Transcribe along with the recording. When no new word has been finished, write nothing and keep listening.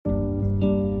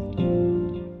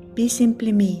Be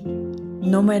simply me,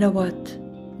 no matter what,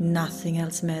 nothing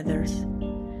else matters.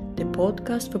 The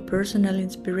podcast for personal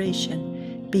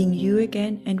inspiration, being you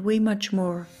again and way much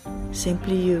more.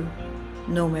 Simply you,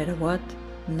 no matter what,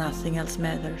 nothing else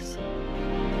matters.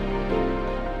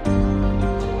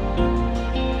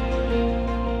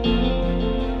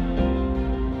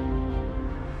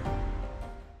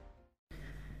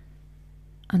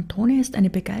 Antonia ist eine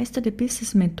begeisterte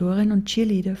Business-Mentorin und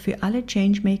Cheerleader für alle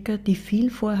Changemaker, die viel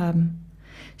vorhaben.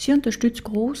 Sie unterstützt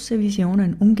große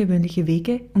Visionen, ungewöhnliche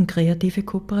Wege und kreative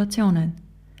Kooperationen.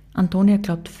 Antonia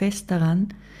glaubt fest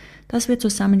daran, dass wir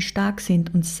zusammen stark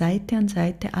sind und Seite an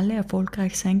Seite alle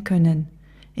erfolgreich sein können.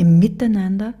 Im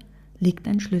Miteinander liegt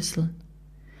ein Schlüssel.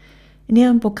 In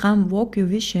ihrem Programm Walk Your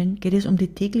Vision geht es um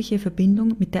die tägliche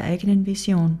Verbindung mit der eigenen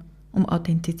Vision, um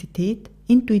Authentizität,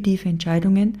 intuitive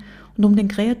Entscheidungen und um den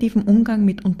kreativen Umgang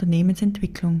mit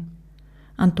Unternehmensentwicklung.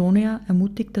 Antonia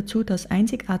ermutigt dazu, das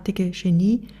einzigartige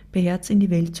Genie per Herz in die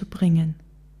Welt zu bringen.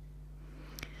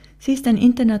 Sie ist eine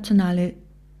internationale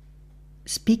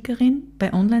Speakerin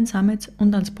bei Online-Summits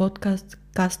und als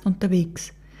Podcast-Gast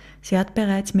unterwegs. Sie hat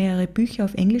bereits mehrere Bücher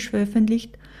auf Englisch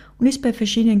veröffentlicht und ist bei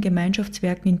verschiedenen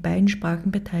Gemeinschaftswerken in beiden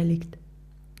Sprachen beteiligt.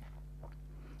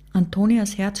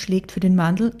 Antonias Herz schlägt für den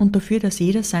Wandel und dafür, dass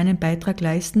jeder seinen Beitrag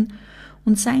leisten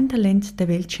und sein Talent der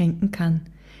Welt schenken kann.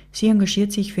 Sie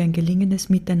engagiert sich für ein gelingendes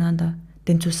Miteinander,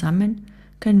 denn zusammen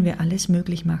können wir alles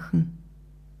möglich machen.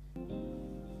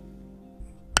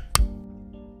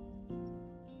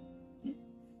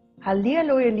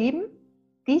 Hallihallo ihr Lieben,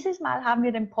 dieses Mal haben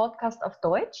wir den Podcast auf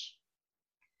Deutsch.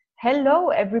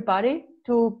 Hello everybody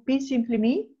to Be Simply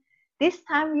Me. This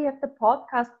time we have the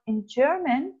podcast in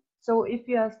German, so if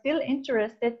you are still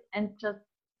interested and just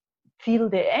feel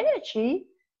the energy,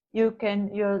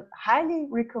 you're highly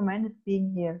recommended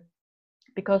being here.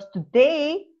 Because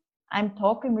today I'm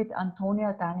talking with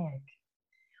Antonia Daniek.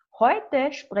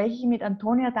 Heute spreche ich mit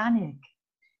Antonia Daniek.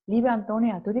 Liebe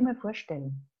Antonia, tu dir mal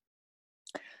vorstellen.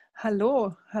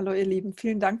 Hallo ihr Lieben.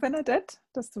 Vielen Dank, Bernadette,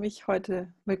 dass du mich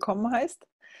heute willkommen heißt.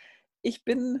 Ich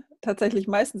bin tatsächlich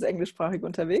meistens englischsprachig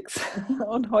unterwegs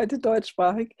und heute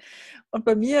deutschsprachig. Und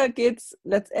bei mir geht es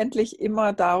letztendlich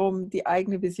immer darum, die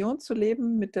eigene Vision zu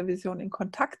leben, mit der Vision in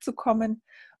Kontakt zu kommen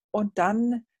und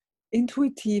dann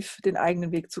intuitiv den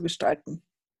eigenen Weg zu gestalten.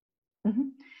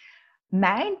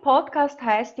 Mein Podcast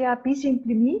heißt ja Be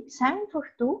Simply Me, sei einfach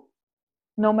du,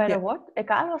 no matter what,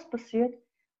 egal was passiert,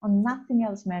 und nothing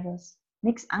else matters.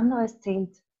 Nichts anderes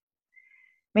zählt.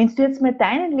 Wenn du jetzt mal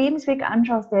deinen Lebensweg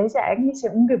anschaust, der ist ja eigentlich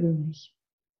sehr ungewöhnlich.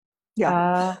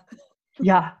 Ja.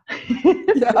 Ja.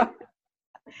 Ja.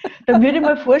 Dann würde ich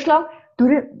mal vorschlagen,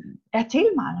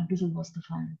 erzähl mal ein bisschen was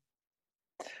davon.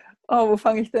 Oh, wo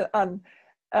fange ich denn an?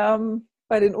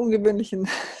 Bei den ungewöhnlichen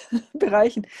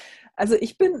Bereichen. Also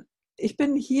ich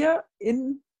bin hier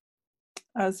in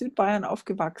Südbayern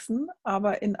aufgewachsen,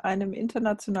 aber in einem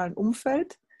internationalen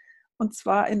Umfeld und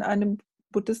zwar in einem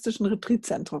buddhistischen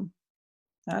Retreatzentrum.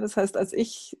 Ja, das heißt, als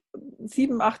ich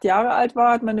 7, 8 Jahre alt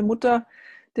war, hat meine Mutter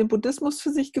den Buddhismus für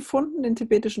sich gefunden, den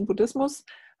tibetischen Buddhismus,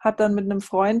 hat dann mit einem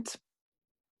Freund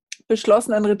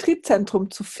beschlossen, ein Retreatzentrum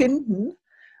zu finden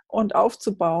und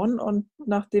aufzubauen. Und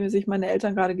nachdem sich meine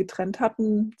Eltern gerade getrennt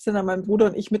hatten, sind dann mein Bruder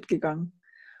und ich mitgegangen.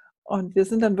 Und wir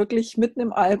sind dann wirklich mitten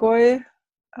im Allgäu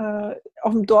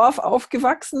auf dem Dorf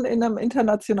aufgewachsen, in einem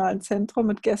internationalen Zentrum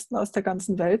mit Gästen aus der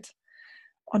ganzen Welt.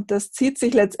 Und das zieht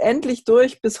sich letztendlich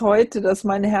durch bis heute, dass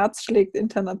mein Herz schlägt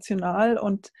international.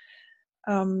 Und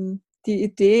die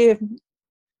Idee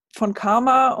von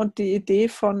Karma und die Idee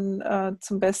von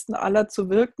zum Besten aller zu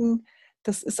wirken,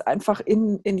 das ist einfach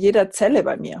in jeder Zelle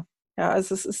bei mir. Ja,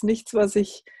 also es ist nichts, was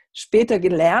ich später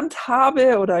gelernt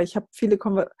habe, oder ich habe viele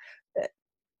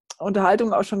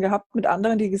Unterhaltungen auch schon gehabt mit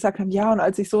anderen, die gesagt haben, ja, und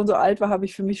als ich so und so alt war, habe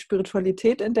ich für mich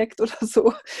Spiritualität entdeckt oder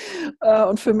so.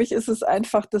 Und für mich ist es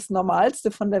einfach das Normalste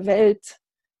von der Welt,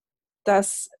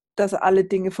 dass alle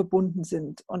Dinge verbunden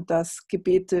sind und dass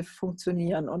Gebete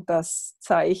funktionieren und dass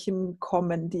Zeichen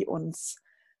kommen, die uns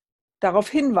darauf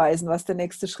hinweisen, was der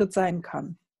nächste Schritt sein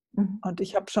kann. Und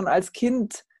ich habe schon als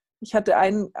Kind, ich hatte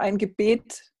ein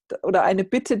Gebet oder eine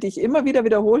Bitte, die ich immer wieder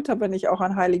wiederholt habe, wenn ich auch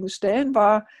an heiligen Stellen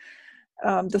war.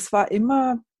 Das war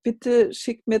immer, bitte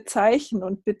schickt mir Zeichen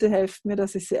und bitte helft mir,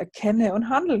 dass ich sie erkenne und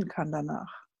handeln kann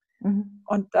danach.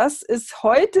 Und das ist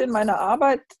heute in meiner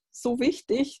Arbeit so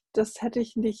wichtig, das hätte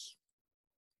ich nicht,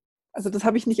 also das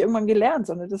habe ich nicht irgendwann gelernt,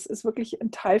 sondern das ist wirklich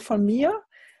ein Teil von mir.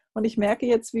 Und ich merke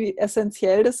jetzt, wie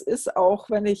essentiell das ist,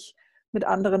 auch wenn ich mit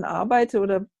anderen arbeite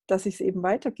oder dass ich es eben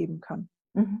weitergeben kann.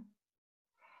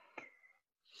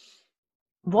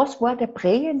 Was war der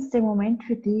prägendste Moment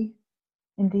für dich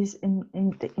in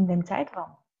dem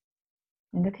Zeitraum?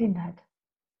 in der Kindheit?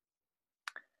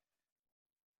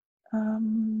 Ich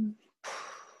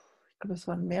glaube, es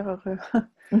waren mehrere.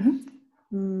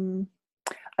 Mhm.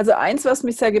 Also eins, was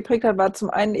mich sehr geprägt hat, war zum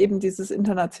einen eben dieses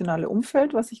internationale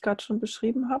Umfeld, was ich gerade schon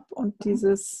beschrieben habe, und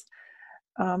dieses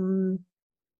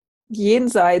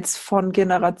jenseits von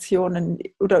Generationen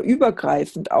oder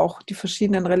übergreifend auch die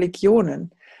verschiedenen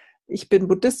Religionen. Ich bin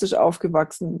buddhistisch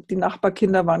aufgewachsen, die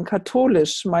Nachbarkinder waren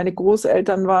katholisch, meine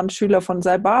Großeltern waren Schüler von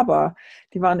Sai Baba,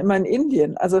 die waren immer in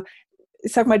Indien. Also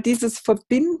ich sag mal, dieses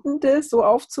Verbindende, so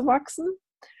aufzuwachsen.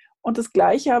 Und das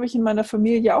Gleiche habe ich in meiner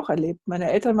Familie auch erlebt.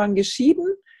 Meine Eltern waren geschieden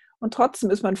und trotzdem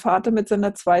ist mein Vater mit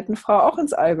seiner zweiten Frau auch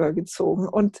ins Allgäu gezogen.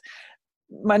 Und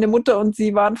meine Mutter und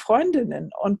sie waren Freundinnen.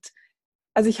 Und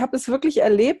also ich habe es wirklich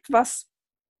erlebt, was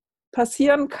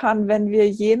passieren kann, wenn wir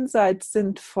jenseits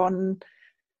sind von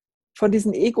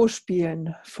diesen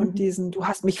Ego-Spielen, von diesen, du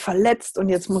hast mich verletzt und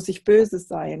jetzt muss ich böse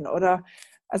sein. Oder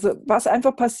also was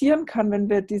einfach passieren kann, wenn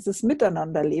wir dieses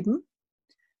Miteinander leben.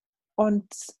 Und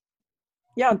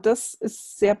ja, das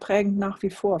ist sehr prägend nach wie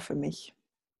vor für mich.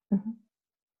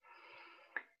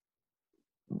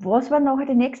 Was waren nachher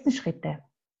die nächsten Schritte?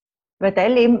 Weil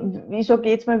dein Leben, wieso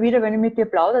geht es mir wieder, wenn ich mit dir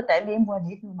plaudere, dein Leben war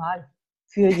nicht normal.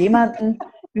 Für jemanden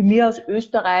wie mir aus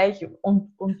Österreich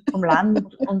und vom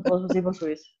Land und was weiß ich, was so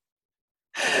ist.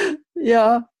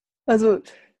 Ja, also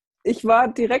ich war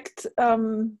direkt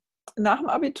nach dem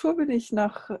Abitur bin ich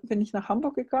nach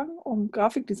Hamburg gegangen, um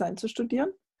Grafikdesign zu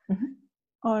studieren.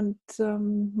 Und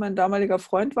mein damaliger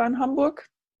Freund war in Hamburg.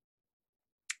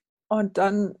 Und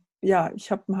dann, ja,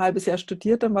 ich habe ein halbes Jahr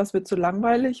studiert, dann war es mir zu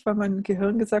langweilig, weil mein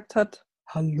Gehirn gesagt hat,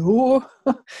 hallo,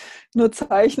 nur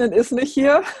zeichnen ist nicht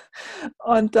hier.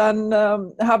 Und dann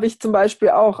habe ich zum Beispiel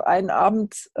auch einen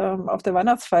Abend auf der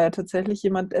Weihnachtsfeier tatsächlich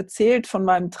jemand erzählt von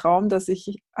meinem Traum, dass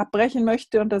ich abbrechen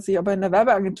möchte und dass ich aber in der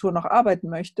Werbeagentur noch arbeiten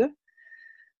möchte.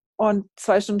 Und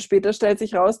 2 Stunden später stellt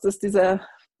sich raus, dass dieser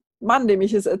Mann, dem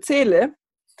ich es erzähle,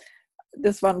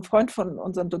 das war ein Freund von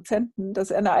unseren Dozenten,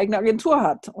 dass er eine eigene Agentur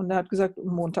hat. Und er hat gesagt,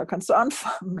 am Montag kannst du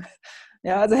anfangen.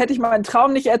 Ja, also hätte ich meinen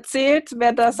Traum nicht erzählt,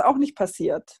 wäre das auch nicht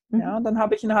passiert. Ja, und dann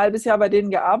habe ich ein halbes Jahr bei denen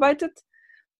gearbeitet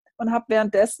und habe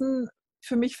währenddessen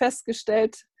für mich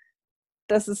festgestellt,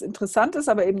 dass es interessant ist,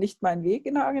 aber eben nicht mein Weg,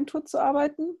 in der Agentur zu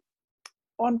arbeiten.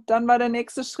 Und dann war der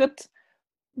nächste Schritt,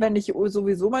 wenn ich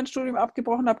sowieso mein Studium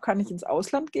abgebrochen habe, kann ich ins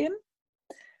Ausland gehen.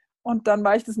 Und dann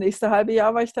war ich das nächste halbe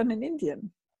Jahr war ich dann in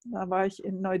Indien. Da war ich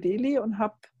in Neu-Delhi und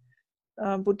habe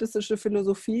buddhistische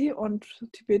Philosophie und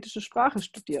tibetische Sprache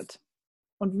studiert.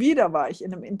 Und wieder war ich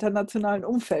in einem internationalen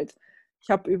Umfeld. Ich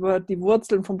habe über die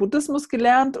Wurzeln vom Buddhismus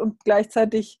gelernt und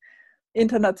gleichzeitig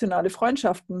internationale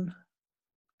Freundschaften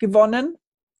gewonnen,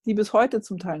 die bis heute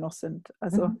zum Teil noch sind.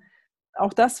 Also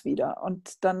auch das wieder.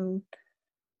 Und dann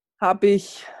habe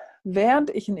ich, während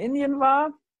ich in Indien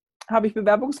war, habe ich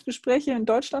Bewerbungsgespräche in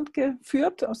Deutschland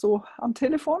geführt, also am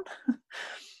Telefon.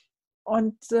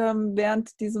 Und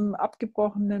während diesem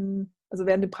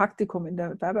während dem Praktikum in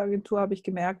der Werbeagentur habe ich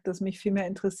gemerkt, dass mich viel mehr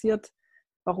interessiert,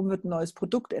 warum wird ein neues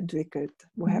Produkt entwickelt?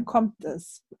 Woher kommt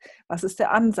es? Was ist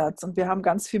der Ansatz? Und wir haben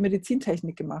ganz viel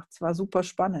Medizintechnik gemacht. Es war super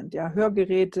spannend, ja,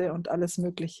 Hörgeräte und alles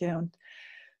Mögliche. Und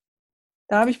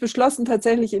da habe ich beschlossen,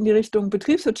 tatsächlich in die Richtung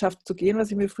Betriebswirtschaft zu gehen, was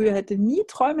ich mir früher hätte nie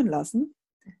träumen lassen.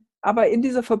 Aber in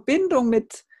dieser Verbindung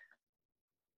mit,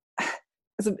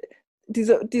 also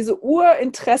diese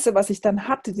Urinteresse, was ich dann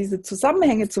hatte, diese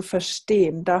Zusammenhänge zu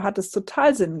verstehen, da hat es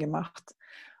total Sinn gemacht.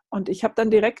 Und ich habe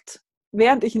dann direkt,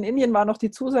 während ich in Indien war, noch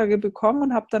die Zusage bekommen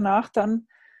und habe danach dann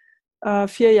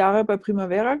 4 Jahre bei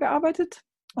Primavera gearbeitet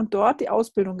und dort die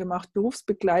Ausbildung gemacht.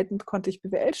 Berufsbegleitend konnte ich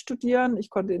BWL studieren, ich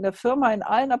konnte in der Firma in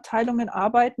allen Abteilungen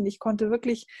arbeiten, ich konnte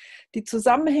wirklich die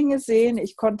Zusammenhänge sehen,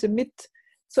 ich konnte mit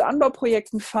zu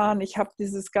Anbauprojekten fahren, ich habe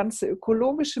dieses ganze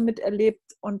Ökologische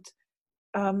miterlebt und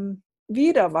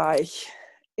wieder war ich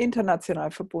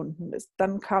international verbunden.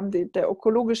 Dann kam der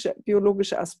ökologische,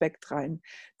 biologische Aspekt rein.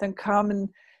 Dann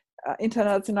kamen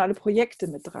internationale Projekte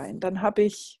mit rein. Dann habe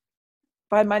ich,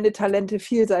 weil meine Talente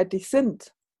vielseitig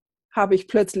sind, habe ich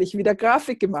plötzlich wieder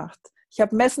Grafik gemacht. Ich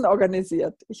habe Messen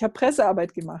organisiert. Ich habe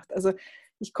Pressearbeit gemacht. Also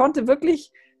ich konnte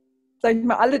wirklich, sage ich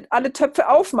mal, alle Töpfe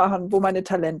aufmachen, wo meine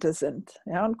Talente sind.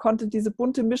 Ja, und konnte diese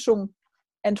bunte Mischung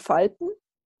entfalten.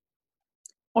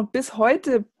 Und bis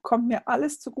heute kommt mir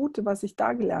alles zugute, was ich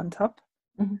da gelernt habe.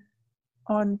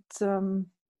 Und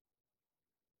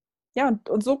ja,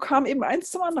 und so kam eben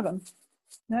eins zum anderen.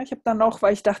 Ja, ich habe dann noch,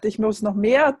 weil ich dachte, ich muss noch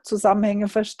mehr Zusammenhänge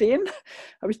verstehen,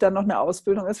 habe ich dann noch eine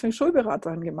Ausbildung als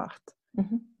Schulberaterin gemacht.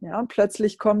 Ja, und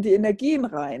plötzlich kommen die Energien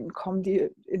rein, kommen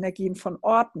die Energien von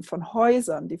Orten, von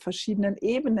Häusern, die verschiedenen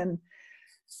Ebenen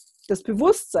des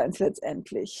Bewusstseins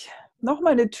letztendlich.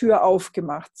 nochmal eine Tür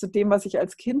aufgemacht zu dem, was ich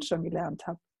als Kind schon gelernt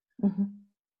habe.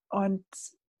 Und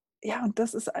ja, und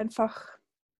das ist einfach,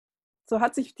 so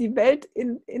hat sich die Welt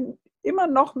in immer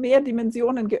noch mehr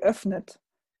Dimensionen geöffnet.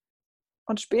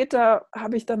 Und später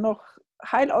habe ich dann noch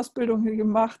Heilausbildungen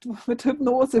gemacht mit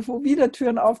Hypnose, wo wieder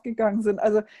Türen aufgegangen sind.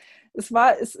 Also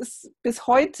es ist bis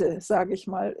heute, sage ich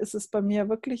mal, ist es bei mir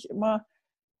wirklich immer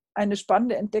eine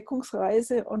spannende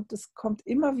Entdeckungsreise und es kommt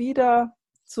immer wieder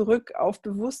zurück auf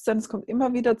Bewusstsein, es kommt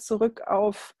immer wieder zurück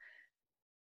auf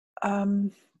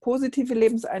positive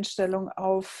Lebenseinstellung,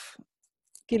 auf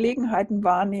Gelegenheiten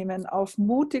wahrnehmen, auf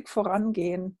mutig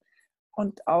vorangehen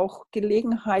und auch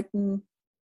Gelegenheiten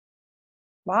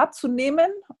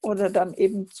wahrzunehmen oder dann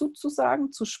eben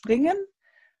zuzusagen, zu springen,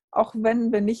 auch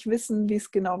wenn wir nicht wissen, wie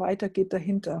es genau weitergeht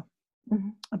dahinter.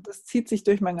 Und das zieht sich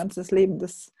durch mein ganzes Leben.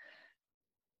 Das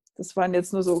waren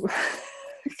jetzt nur so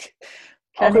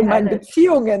auch in meinen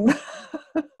Beziehungen.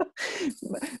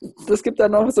 Das gibt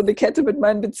dann noch so eine Kette mit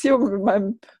meinen Beziehungen, mit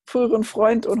meinem früheren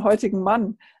Freund und heutigen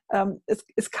Mann.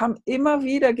 Es kam immer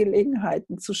wieder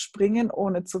Gelegenheiten zu springen,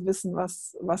 ohne zu wissen,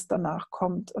 was danach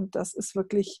kommt. Und das ist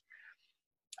wirklich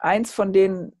eins von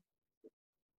den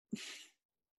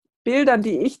Bildern,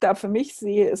 die ich da für mich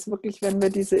sehe, ist wirklich, wenn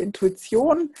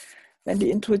die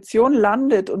Intuition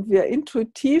landet und wir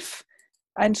intuitiv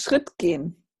einen Schritt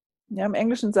gehen. Ja, im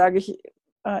Englischen sage ich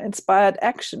inspired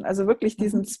action, also wirklich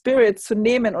diesen Spirit zu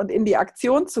nehmen und in die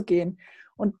Aktion zu gehen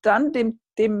und dann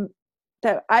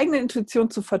der eigenen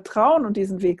Intuition zu vertrauen und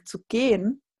diesen Weg zu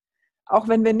gehen, auch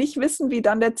wenn wir nicht wissen, wie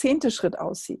dann der 10. Schritt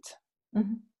aussieht.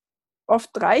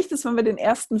 Oft reicht es, wenn wir den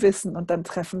ersten wissen und dann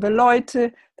treffen wir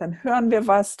Leute, dann hören wir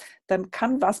was, dann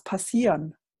kann was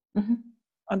passieren.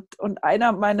 Und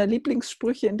einer meiner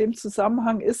Lieblingssprüche in dem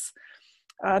Zusammenhang ist,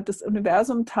 das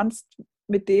Universum tanzt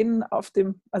mit denen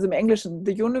also im Englischen,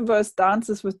 the universe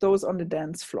dances with those on the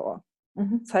dance floor.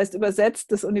 Das heißt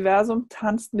übersetzt, das Universum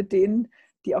tanzt mit denen,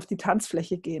 die auf die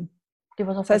Tanzfläche gehen.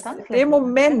 Das heißt, in dem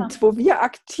Moment, wo wir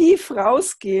aktiv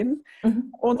rausgehen,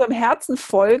 unserem Herzen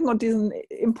folgen und diesen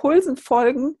Impulsen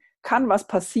folgen, kann was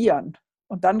passieren.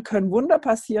 Und dann können Wunder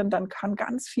passieren, dann kann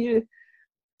ganz viel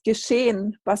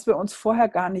geschehen, was wir uns vorher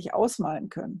gar nicht ausmalen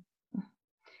können.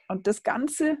 Und das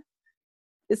Ganze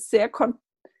ist sehr,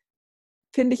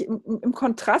 finde ich, im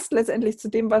Kontrast letztendlich zu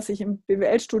dem, was ich im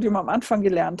BWL-Studium am Anfang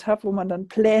gelernt habe, wo man dann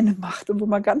Pläne macht und wo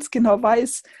man ganz genau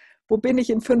weiß, wo bin ich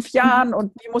in 5 Jahren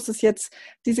und wie muss es jetzt,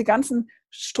 diese ganzen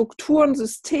Strukturen,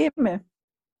 Systeme,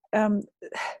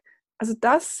 also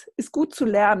das ist gut zu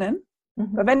lernen,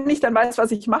 weil wenn ich dann weiß,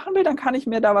 was ich machen will, dann kann ich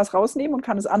mir da was rausnehmen und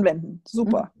kann es anwenden.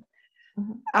 Super.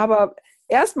 Aber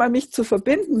erstmal mich zu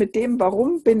verbinden mit dem,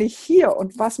 warum bin ich hier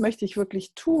und was möchte ich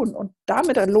wirklich tun und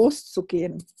damit dann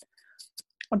loszugehen.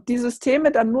 Und die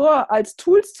Systeme dann nur als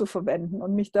Tools zu verwenden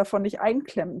und mich davon nicht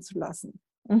einklemmen zu lassen.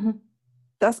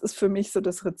 Das ist für mich so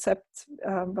das Rezept,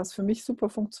 was für mich super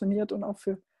funktioniert und auch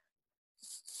für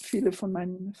viele von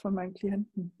meinen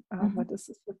Klienten. Weil das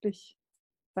ist wirklich,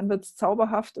 dann wird es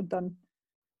zauberhaft und dann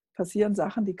passieren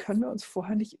Sachen, die können wir uns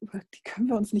vorher nicht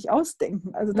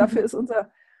ausdenken. Also dafür ist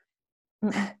unser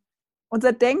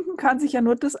Denken kann sich ja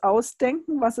nur das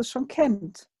ausdenken, was es schon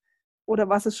kennt oder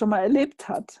was es schon mal erlebt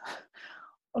hat.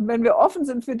 Und wenn wir offen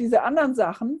sind für diese anderen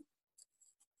Sachen,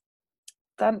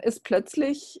 dann ist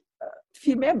plötzlich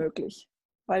viel mehr möglich,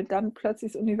 weil dann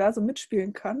plötzlich das Universum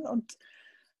mitspielen kann und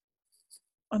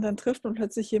dann trifft man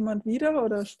plötzlich jemand wieder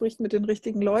oder spricht mit den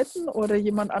richtigen Leuten oder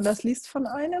jemand anders liest von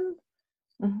einem.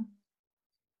 Und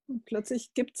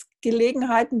plötzlich gibt es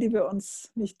Gelegenheiten, die wir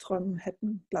uns nicht träumen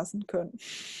hätten lassen können.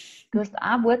 Du hast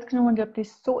ein Wort genommen und ich habe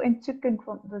das so entzückend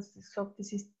gefunden, dass du gesagt hast,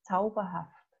 das ist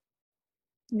zauberhaft.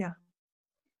 Ja.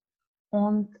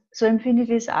 Und so empfinde ich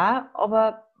das auch,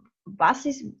 aber was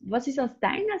ist aus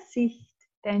deiner Sicht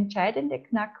der entscheidende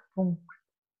Knackpunkt,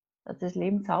 dass das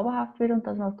Leben zauberhaft wird und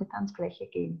dass wir auf die Tanzfläche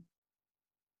gehen?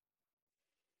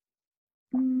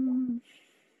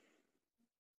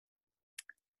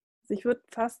 Also ich würde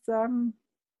fast sagen,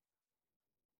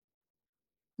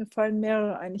 mir fallen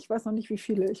mehrere ein. Ich weiß noch nicht, wie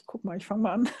viele. Ich gucke mal, ich fange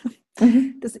mal an.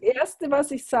 Das Erste,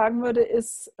 was ich sagen würde,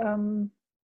 ist,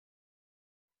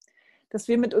 dass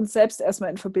wir mit uns selbst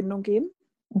erstmal in Verbindung gehen,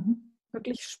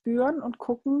 wirklich spüren und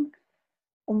gucken,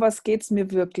 um was geht es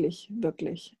mir wirklich,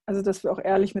 wirklich. Also, dass wir auch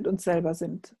ehrlich mit uns selber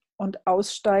sind und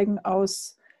aussteigen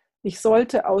aus, ich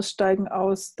sollte aussteigen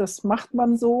aus, das macht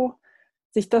man so,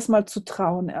 sich das mal zu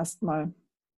trauen erstmal.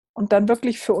 Und dann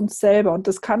wirklich für uns selber. Und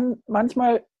das kann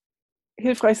manchmal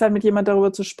hilfreich sein, mit jemandem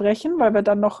darüber zu sprechen, weil wir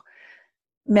dann noch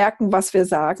merken, was wir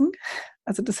sagen.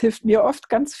 Also das hilft mir oft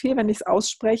ganz viel, wenn ich es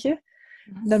ausspreche.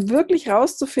 Und dann wirklich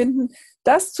rauszufinden,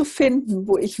 das zu finden,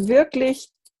 wo ich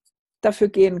wirklich dafür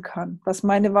gehen kann, was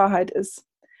meine Wahrheit ist.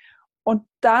 Und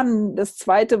dann das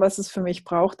Zweite, was es für mich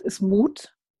braucht, ist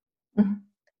Mut,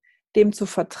 dem zu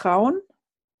vertrauen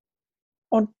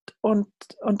und, und,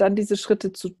 und dann diese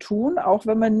Schritte zu tun, auch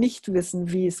wenn wir nicht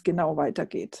wissen, wie es genau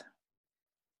weitergeht.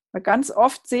 Weil ganz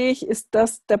oft sehe ich, ist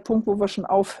das der Punkt, wo wir schon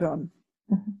aufhören.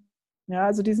 Ja,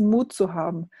 also diesen Mut zu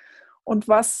haben. Und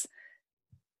das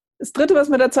Dritte, was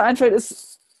mir dazu einfällt,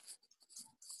 ist,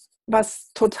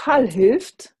 was total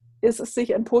hilft, ist es,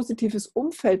 sich ein positives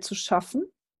Umfeld zu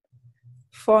schaffen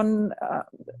von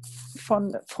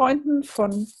Freunden,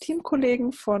 von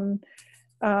Teamkollegen, von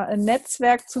ein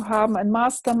Netzwerk zu haben, ein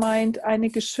Mastermind,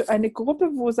 eine Gruppe,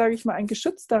 wo, sage ich mal, ein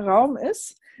geschützter Raum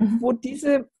ist, wo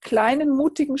diese kleinen,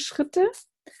 mutigen Schritte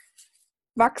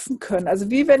wachsen können. Also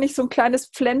wie wenn ich so ein kleines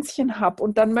Pflänzchen habe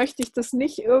und dann möchte ich das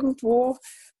nicht irgendwo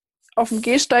auf dem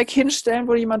Gehsteig hinstellen,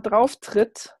 wo jemand drauf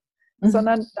tritt,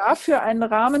 sondern dafür einen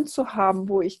Rahmen zu haben,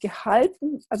 wo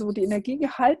wo die Energie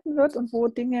gehalten wird und wo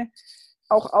Dinge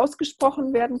auch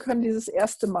ausgesprochen werden können, dieses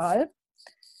erste Mal.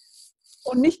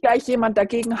 Und nicht gleich jemand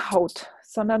dagegen haut,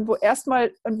 sondern wo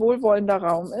erstmal ein wohlwollender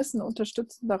Raum ist, ein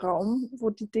unterstützender Raum, wo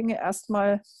die Dinge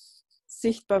erstmal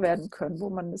sichtbar werden können,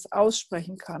 wo man es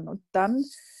aussprechen kann. Und dann,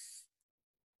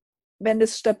 wenn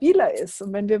es stabiler ist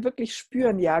und wenn wir wirklich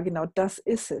spüren, ja genau, das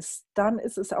ist es, dann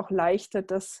ist es auch leichter,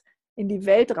 das in die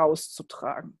Welt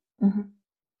rauszutragen.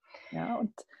 Ja,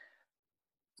 und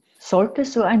sollte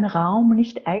so ein Raum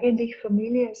nicht eigentlich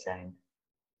Familie sein?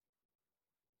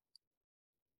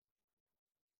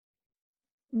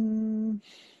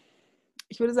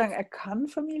 ich würde sagen, er kann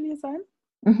Familie sein.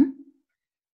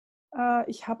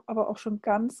 Ich habe aber auch schon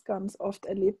ganz, ganz oft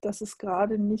erlebt, dass es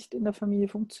gerade nicht in der Familie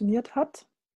funktioniert hat.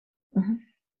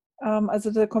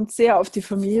 Also da kommt sehr auf die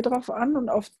Familie drauf an und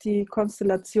auf die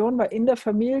Konstellation, weil in der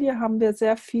Familie haben wir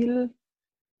sehr viel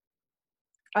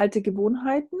alte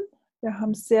Gewohnheiten. Wir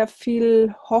haben sehr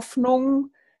viel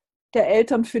Hoffnung der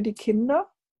Eltern für die Kinder.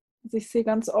 Also ich sehe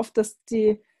ganz oft, dass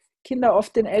die Kinder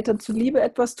oft den Eltern zuliebe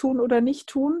etwas tun oder nicht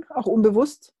tun, auch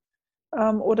unbewusst.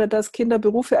 Oder dass Kinder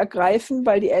Berufe ergreifen,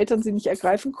 weil die Eltern sie nicht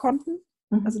ergreifen konnten.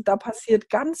 Also da passiert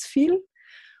ganz viel.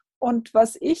 Und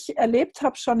was ich erlebt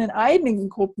habe, schon in einigen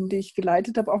Gruppen, die ich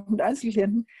geleitet habe, auch mit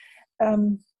Einzelklienten,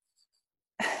 wenn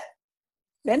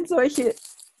solche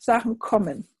Sachen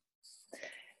kommen,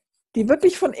 die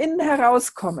wirklich von innen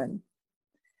herauskommen,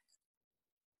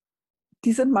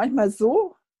 die sind manchmal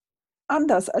so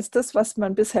anders als das, was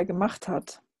man bisher gemacht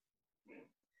hat,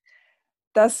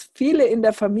 dass viele in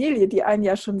der Familie, die einen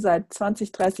ja schon seit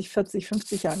 20, 30, 40,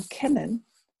 50 Jahren kennen,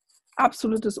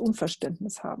 absolutes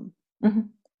Unverständnis haben.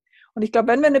 Und ich glaube,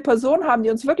 wenn wir eine Person haben, die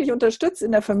uns wirklich unterstützt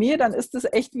in der Familie, dann ist das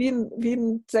echt wie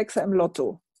ein Sechser im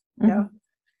Lotto. Ja?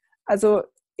 Also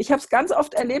ich habe es ganz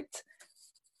oft erlebt,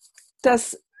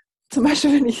 dass zum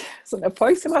Beispiel, wenn ich so ein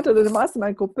Erfolgsteam hatte oder eine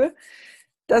Mastermind-Gruppe,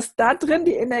 dass da drin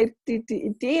die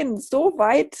Ideen so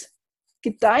weit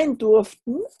gedeihen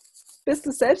durften, bis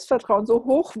das Selbstvertrauen so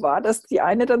hoch war, dass die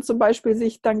eine dann zum Beispiel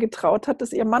sich dann getraut hat,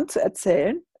 das ihrem Mann zu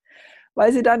erzählen,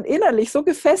 weil sie dann innerlich so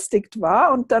gefestigt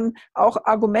war und dann auch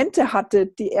Argumente hatte,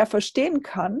 die er verstehen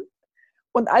kann.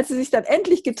 Und als sie sich dann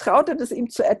endlich getraut hat, es ihm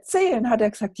zu erzählen, hat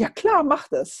er gesagt, ja klar, mach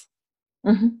das.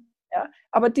 Ja,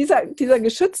 aber dieser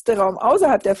geschützte Raum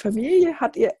außerhalb der Familie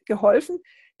hat ihr geholfen,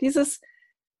 dieses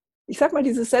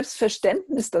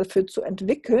Selbstverständnis dafür zu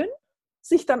entwickeln,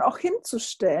 sich dann auch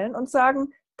hinzustellen und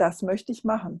sagen, das möchte ich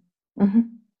machen.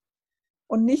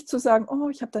 Und nicht zu sagen, oh,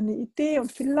 ich habe da eine Idee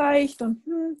und vielleicht und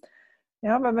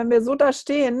Ja, weil wenn wir so da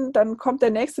stehen, dann kommt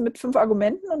der Nächste mit 5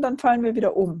 Argumenten und dann fallen wir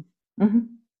wieder um.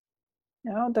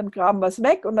 Ja, und dann graben wir es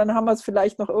weg und dann haben wir es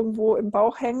vielleicht noch irgendwo im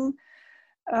Bauch hängen.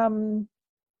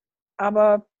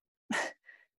 Aber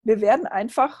wir werden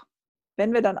einfach,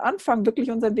 wenn wir dann anfangen,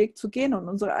 wirklich unseren Weg zu gehen und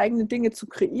unsere eigenen Dinge zu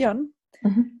kreieren,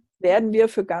 werden wir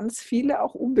für ganz viele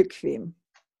auch unbequem.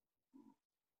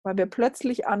 Weil wir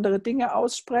plötzlich andere Dinge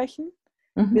aussprechen.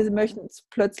 Wir möchten es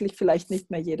plötzlich vielleicht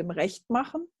nicht mehr jedem recht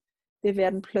machen. Wir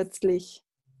werden plötzlich,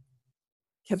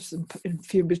 ich habe es in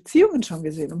vielen Beziehungen schon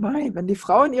gesehen, wenn die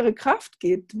Frau in ihre Kraft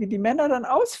geht, wie die Männer dann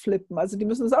ausflippen. Also die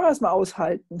müssen es auch erstmal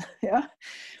aushalten. Ja?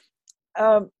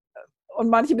 Und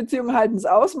manche Beziehungen halten es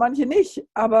aus, manche nicht.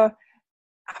 Aber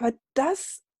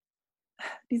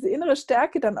diese innere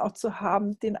Stärke dann auch zu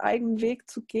haben, den eigenen Weg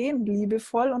zu gehen,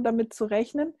 liebevoll und damit zu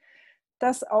rechnen,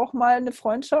 dass auch mal eine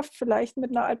Freundschaft vielleicht mit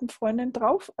einer alten Freundin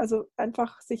also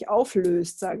einfach sich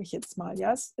auflöst, sage ich jetzt mal.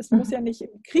 Ja, es muss ja nicht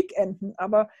im Krieg enden,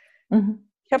 aber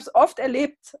ich habe es oft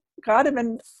erlebt, gerade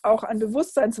wenn auch ein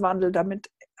Bewusstseinswandel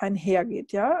damit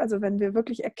einhergeht. Ja, also wenn wir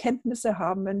wirklich Erkenntnisse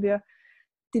haben, wenn wir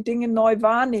die Dinge neu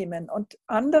wahrnehmen und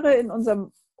andere in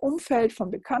unserem Umfeld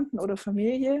von Bekannten oder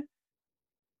Familie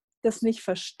das nicht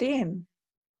verstehen,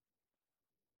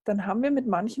 dann haben wir mit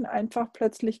manchen einfach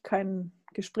plötzlich kein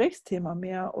Gesprächsthema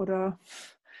mehr oder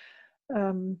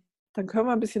dann können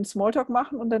wir ein bisschen Smalltalk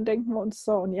machen und dann denken wir uns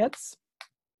so, und jetzt?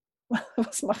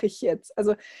 Was mache ich jetzt?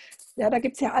 Also ja, da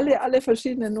gibt es ja alle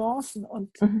verschiedene Nuancen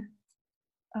und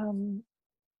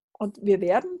wir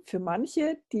werden für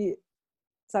manche, die,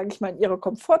 sage ich mal, in ihrer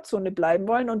Komfortzone bleiben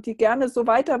wollen und die gerne so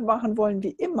weitermachen wollen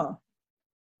wie immer,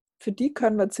 für die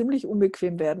können wir ziemlich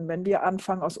unbequem werden, wenn wir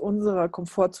anfangen, aus unserer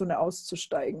Komfortzone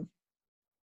auszusteigen.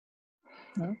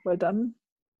 Ja, weil dann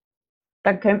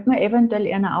könnte man eventuell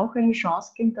ihnen auch eine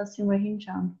Chance geben, dass sie mal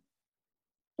hinschauen.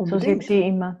 unbedingt. So sehe ich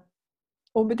immer.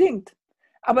 Unbedingt.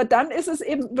 Aber dann ist es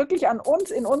eben wirklich an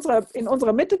uns, in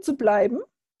unserer Mitte zu bleiben.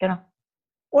 Genau.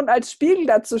 Und als Spiegel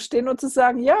dazu stehen und zu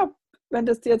sagen, ja, wenn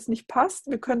das dir jetzt nicht passt,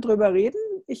 wir können drüber reden.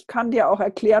 Ich kann dir auch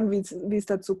erklären, wie es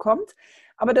dazu kommt.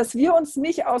 Aber dass wir uns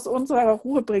nicht aus unserer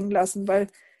Ruhe bringen lassen, weil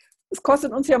es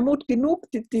kostet uns ja Mut genug,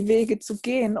 die Wege zu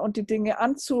gehen und die Dinge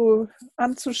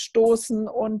anzustoßen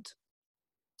und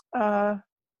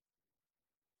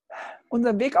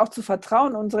unserem Weg auch zu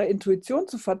vertrauen, unserer Intuition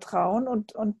zu vertrauen.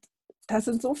 Und das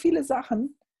sind so viele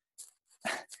Sachen,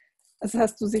 das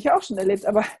hast du sicher auch schon erlebt,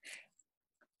 aber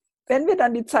wenn wir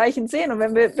dann die Zeichen sehen und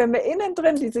wenn wir innen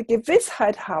drin diese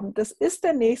Gewissheit haben, das ist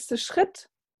der nächste Schritt.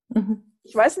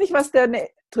 Ich weiß nicht, was der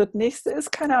drittnächste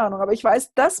ist, keine Ahnung, aber ich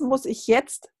weiß, das muss ich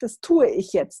jetzt, das tue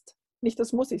ich jetzt. Nicht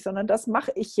das muss ich, sondern das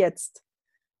mache ich jetzt.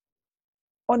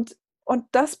 Und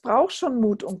das braucht schon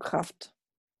Mut und Kraft,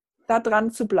 da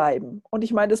dran zu bleiben. Und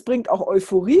ich meine, das bringt auch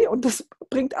Euphorie und das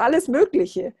bringt alles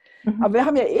Mögliche. Aber wir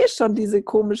haben ja eh schon diese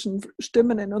komischen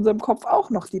Stimmen in unserem Kopf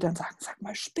auch noch, die dann sagen, sag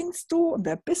mal, spinnst du und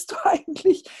wer bist du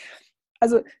eigentlich?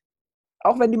 Also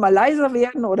auch wenn die mal leiser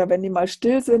werden oder wenn die mal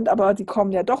still sind, aber die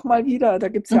kommen ja doch mal wieder, da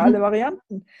gibt es ja alle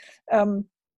Varianten.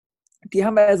 Die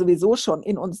haben wir ja sowieso schon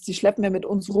in uns, die schleppen wir mit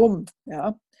uns rum.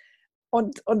 Ja?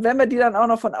 Und wenn wir die dann auch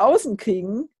noch von außen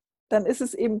kriegen, dann ist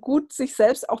es eben gut, sich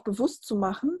selbst auch bewusst zu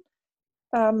machen,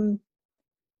 wenn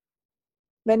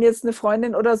jetzt eine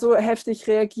Freundin oder so heftig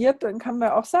reagiert, dann kann man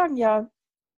auch sagen, ja,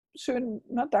 schön,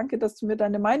 na, danke, dass du mir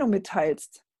deine Meinung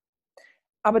mitteilst.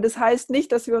 Aber das heißt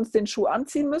nicht, dass wir uns den Schuh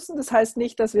anziehen müssen. Das heißt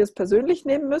nicht, dass wir es persönlich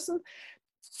nehmen müssen.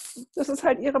 Das ist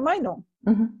halt ihre Meinung.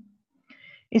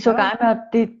 Ich sage einmal,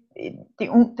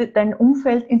 dein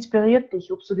Umfeld inspiriert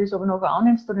dich. Ob du das aber noch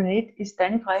annimmst oder nicht, ist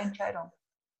deine freie Entscheidung.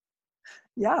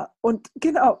 Ja, und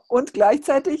genau. Und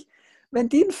gleichzeitig, wenn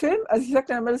die einen Film, also ich sage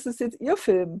dann immer, das ist jetzt ihr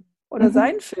Film oder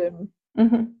sein Film.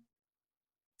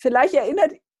 Vielleicht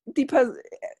erinnert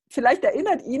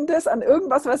ihn das an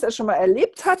irgendwas, was er schon mal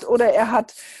erlebt hat, oder er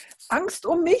hat Angst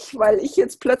um mich, weil ich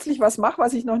jetzt plötzlich was mache,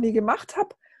 was ich noch nie gemacht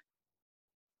habe.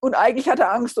 Und eigentlich hat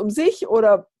er Angst um sich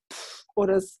oder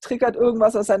es triggert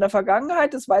irgendwas aus seiner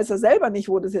Vergangenheit. Das weiß er selber nicht,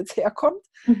 wo das jetzt herkommt.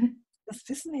 Das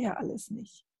wissen wir ja alles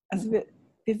nicht. Also wir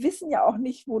wissen ja auch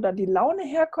nicht, wo da die Laune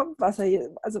herkommt,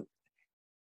 also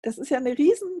das ist ja eine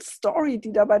riesen Story,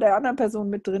 die da bei der anderen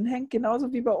Person mit drin hängt,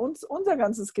 genauso wie bei uns unser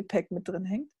ganzes Gepäck mit drin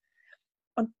hängt.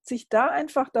 Und sich da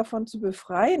einfach davon zu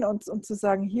befreien und zu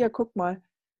sagen, hier, guck mal,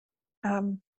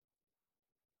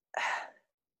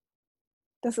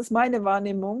 das ist meine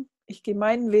Wahrnehmung, ich gehe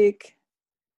meinen Weg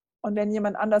und wenn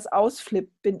jemand anders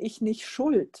ausflippt, bin ich nicht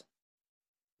schuld.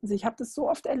 Also ich habe das so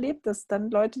oft erlebt, dass dann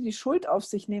Leute die Schuld auf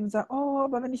sich nehmen und sagen, oh,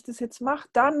 aber wenn ich das jetzt mache,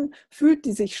 dann fühlt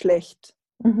die sich schlecht.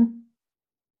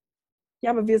 Ja,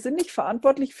 aber wir sind nicht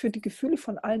verantwortlich für die Gefühle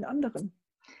von allen anderen.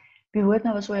 Wir wurden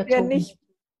aber so erzogen.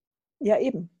 Ja,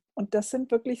 eben. Und das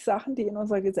sind wirklich Sachen, die in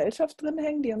unserer Gesellschaft drin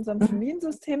hängen, die in unserem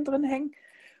Familiensystem drin hängen.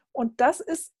 Und das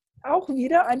ist auch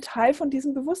wieder ein Teil von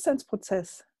diesem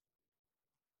Bewusstseinsprozess.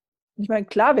 Ich meine,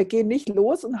 klar, wir gehen nicht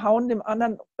los und hauen dem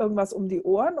anderen irgendwas um die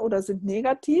Ohren oder sind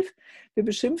negativ. Wir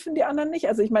beschimpfen die anderen nicht.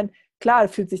 Also ich meine, klar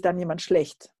fühlt sich dann jemand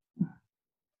schlecht.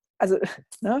 Also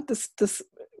ne, das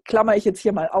klammere ich jetzt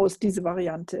hier mal aus, diese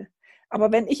Variante.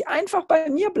 Aber wenn ich einfach bei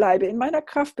mir bleibe, in meiner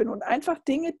Kraft bin und einfach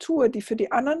Dinge tue, die für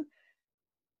die anderen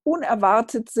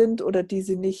unerwartet sind oder die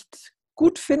sie nicht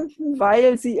gut finden,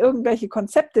 weil sie irgendwelche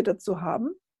Konzepte dazu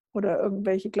haben oder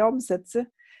irgendwelche Glaubenssätze,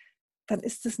 dann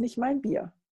ist es nicht mein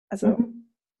Bier. Also,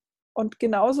 und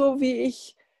genauso wie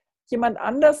ich jemand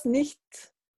anders nicht,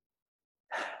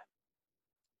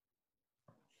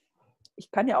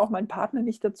 ich kann ja auch meinen Partner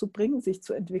nicht dazu bringen, sich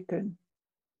zu entwickeln.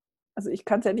 Also ich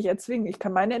kann es ja nicht erzwingen. Ich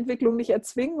kann meine Entwicklung nicht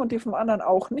erzwingen und die vom anderen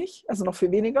auch nicht, also noch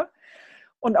viel weniger.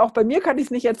 Und auch bei mir kann ich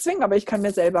es nicht erzwingen, aber ich kann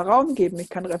mir selber Raum geben. Ich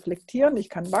kann reflektieren, ich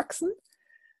kann wachsen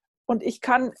und ich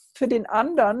kann für den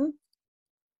anderen,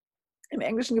 im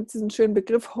Englischen gibt es diesen schönen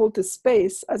Begriff Hold the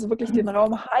Space, also wirklich den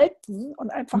Raum halten und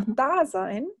einfach da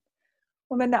sein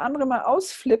Und wenn der andere mal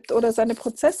ausflippt oder seine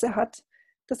Prozesse hat,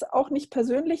 das auch nicht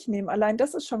persönlich nehmen. Allein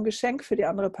das ist schon ein Geschenk für die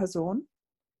andere Person,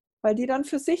 weil die dann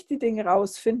für sich die Dinge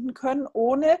rausfinden können,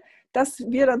 ohne dass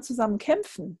wir dann zusammen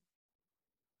kämpfen.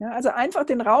 Ja, also einfach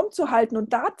den Raum zu halten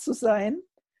und da zu sein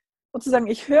und zu sagen,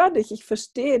 ich höre dich, ich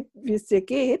verstehe, wie es dir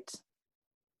geht,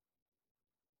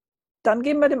 dann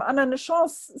geben wir dem anderen eine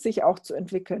Chance, sich auch zu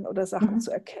entwickeln oder Sachen zu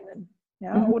erkennen.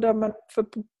 Ja? Oder man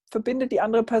verbindet die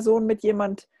andere Person mit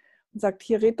jemand und sagt,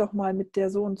 hier red doch mal mit der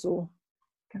so und so.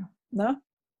 Genau. Ne?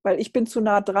 Weil ich bin zu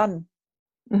nah dran.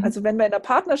 Also wenn wir in der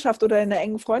Partnerschaft oder in einer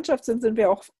engen Freundschaft sind, sind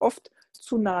wir auch oft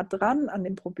zu nah dran an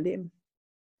dem Problem.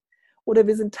 Oder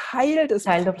wir sind Teil des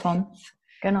Problems. Davon.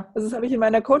 Genau. Also das habe ich in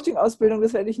meiner Coaching-Ausbildung,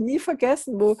 das werde ich nie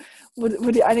vergessen, wo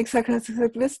die eine gesagt hat,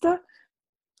 wisst ihr,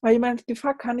 weil jemand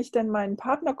gefragt, kann ich denn meinen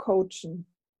Partner coachen?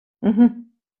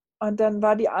 Und dann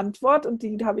war die Antwort, und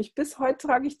die habe ich bis heute,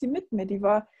 trage ich die mit mir, die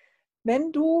war,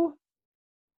 wenn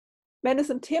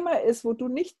es ein Thema ist, wo du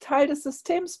nicht Teil des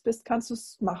Systems bist, kannst du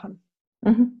es machen.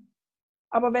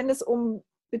 Aber wenn es um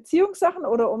Beziehungssachen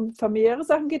oder um familiäre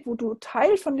Sachen geht, wo du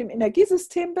Teil von dem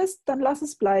Energiesystem bist, dann lass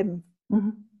es bleiben.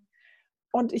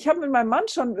 Und ich habe mit meinem Mann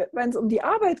schon, wenn es um die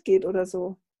Arbeit geht oder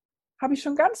so, habe ich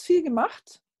schon ganz viel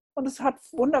gemacht und es hat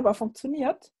wunderbar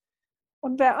funktioniert.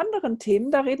 Und bei anderen Themen,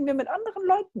 da reden wir mit anderen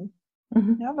Leuten.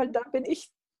 Ja, weil da bin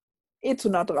ich zu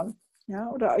nah dran.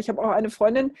 Ja, oder ich habe auch eine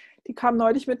Freundin, die kam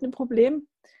neulich mit einem Problem.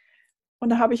 Und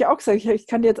da habe ich auch gesagt, ich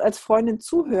kann dir jetzt als Freundin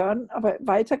zuhören, aber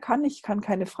weiter kann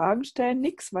keine Fragen stellen,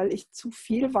 nichts, weil ich zu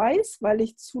viel weiß, weil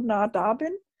ich zu nah da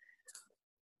bin.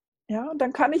 Ja, und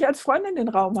dann kann ich als Freundin den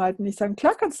Raum halten. Ich sage,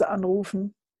 klar kannst du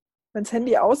anrufen. Wenn das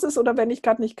Handy aus ist oder wenn ich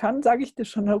gerade nicht kann, sage ich dir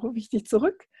schon, dann rufe ich dich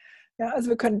zurück. Ja, also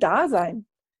wir können da sein.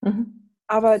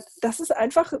 Aber das ist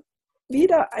einfach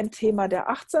wieder ein Thema der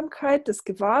Achtsamkeit, des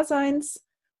Gewahrseins,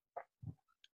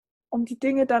 um die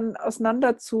Dinge dann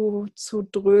auseinander zu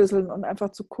dröseln und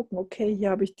einfach zu gucken, okay, hier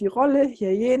habe ich die Rolle,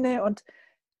 hier jene und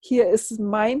hier ist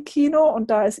mein Kino und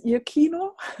da ist ihr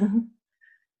Kino.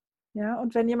 Ja,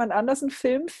 und wenn jemand anders einen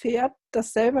Film fährt,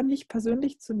 das selber nicht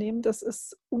persönlich zu nehmen, das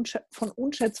ist von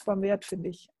unschätzbarem Wert, finde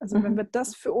ich. Also wenn wir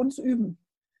das für uns üben,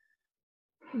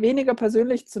 weniger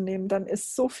persönlich zu nehmen, dann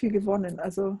ist so viel gewonnen.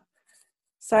 Also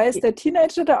sei es der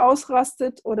Teenager, der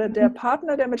ausrastet oder der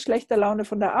Partner, der mit schlechter Laune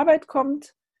von der Arbeit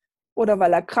kommt oder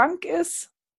weil er krank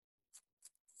ist.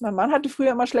 Mein Mann hatte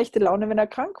früher immer schlechte Laune, wenn er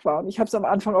krank war und ich habe es am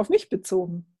Anfang auf mich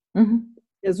bezogen.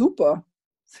 Ja, super.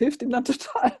 Das hilft ihm dann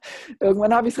total.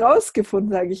 Irgendwann habe ich es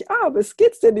rausgefunden, sage ich, aber es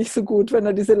geht dir nicht so gut, wenn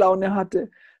er diese Laune hatte.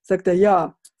 Sagt er,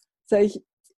 ja. Sage ich,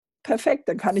 perfekt,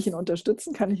 dann kann ich ihn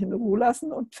unterstützen, kann ich ihn in Ruhe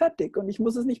lassen und fertig. Und ich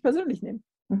muss es nicht persönlich nehmen.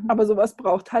 Aber sowas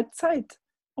braucht halt Zeit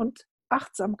und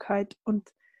Achtsamkeit.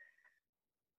 Und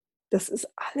das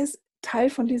ist alles Teil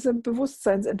von dieser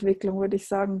Bewusstseinsentwicklung, würde ich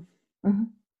sagen.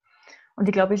 Und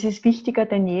ich glaube, es ist wichtiger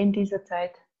denn je in dieser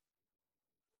Zeit.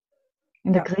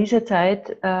 In der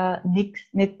Krisezeit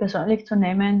nicht persönlich zu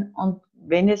nehmen und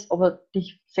wenn es aber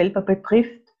dich selber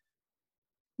betrifft,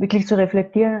 wirklich zu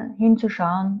reflektieren,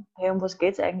 hinzuschauen, hey, um was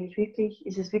geht es eigentlich wirklich?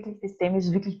 Ist es wirklich das Thema, ist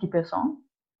es wirklich die Person?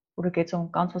 Oder geht es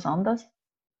um ganz was anderes?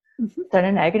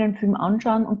 Seinen eigenen Film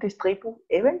anschauen und das Drehbuch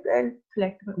eventuell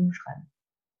vielleicht mal umschreiben.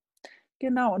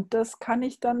 Genau, und das kann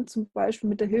ich dann zum Beispiel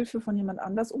mit der Hilfe von jemand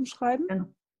anders umschreiben. Genau.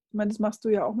 Ich meine, das machst du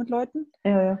ja auch mit Leuten.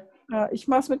 Ja. Ich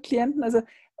mache es mit Klienten. Also,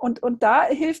 und da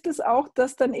hilft es auch,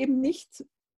 dass dann eben nicht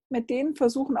mit denen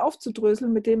versuchen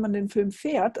aufzudröseln, mit denen man den Film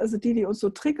fährt, also die uns so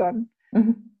triggern.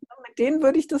 Mit denen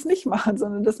würde ich das nicht machen,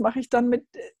 sondern das mache ich dann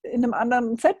in einem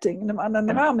anderen Setting, in einem anderen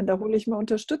Rahmen. Da hole ich mir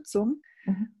Unterstützung.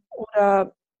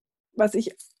 Oder was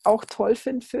ich auch toll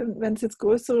finde, wenn es jetzt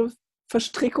größere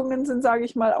Verstrickungen sind, sage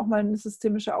ich mal, auch mal eine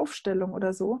systemische Aufstellung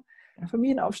oder so,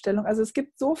 Familienaufstellung. Also es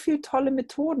gibt so viele tolle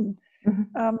Methoden.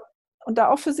 Und da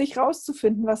auch für sich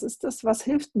rauszufinden, was ist das, was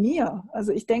hilft mir?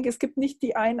 Also ich denke, es gibt nicht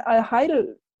die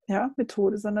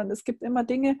Allheil-Methode, sondern es gibt immer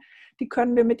Dinge, die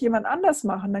können wir mit jemand anders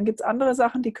machen. Dann gibt es andere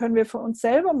Sachen, die können wir für uns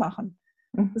selber machen.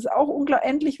 Das ist auch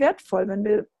unendlich wertvoll, wenn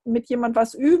wir mit jemand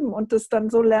was üben und das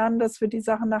dann so lernen, dass wir die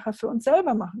Sachen nachher für uns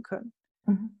selber machen können.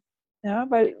 Ja,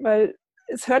 weil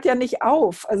es hört ja nicht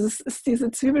auf. Also diese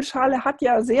Zwiebelschale hat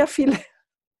ja sehr viele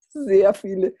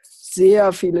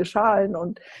Schalen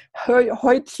und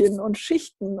Häutchen und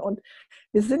Schichten und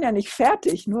wir sind ja nicht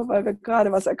fertig, nur weil wir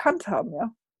gerade was erkannt haben.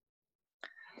 Ja?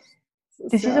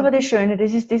 Das ist aber das Schöne,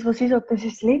 das ist das, was ich sage, das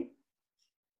ist Leben.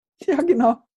 Ja,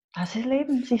 genau. Das ist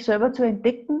Leben, sich selber zu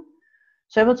entdecken,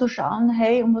 selber zu schauen,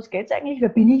 hey, um was geht es eigentlich, wer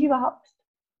bin ich überhaupt?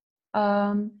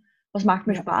 Was macht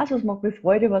mir Spaß, was macht mir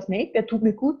Freude, was nicht, wer tut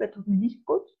mir gut, wer tut mir nicht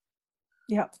gut.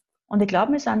 Ja. Und ich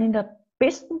glaube, wir sind in der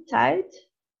besten Zeit,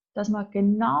 dass wir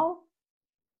genau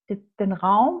den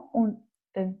Raum und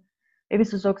den, wie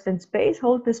du sagst, den Space,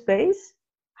 hold the space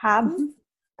haben,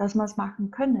 dass wir es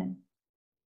machen können.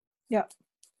 Ja.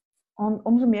 Und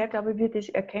umso mehr, glaube ich, wir das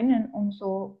erkennen,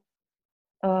 umso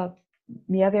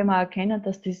mehr werden wir erkennen,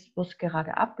 dass das, was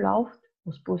gerade abläuft,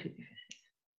 was Positives ist.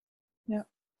 Ja.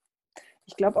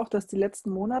 Ich glaube auch, dass die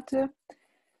letzten Monate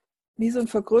wie so ein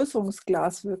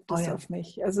Vergrößerungsglas wirkt es auf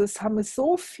mich. Also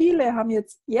so viele haben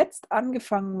jetzt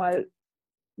angefangen, mal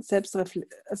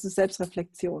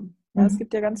Selbstreflexion. Ja, es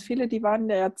gibt ja ganz viele, die waren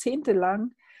ja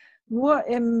jahrzehntelang nur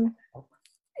in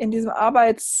diesem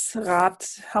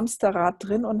Arbeitsrad, Hamsterrad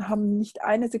drin und haben nicht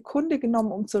eine Sekunde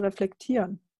genommen, um zu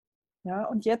reflektieren. Ja,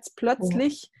 und jetzt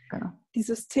plötzlich die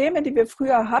Systeme, die wir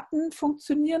früher hatten,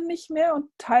 funktionieren nicht mehr und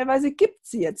teilweise gibt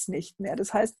es sie jetzt nicht mehr.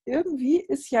 Das heißt, irgendwie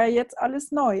ist ja jetzt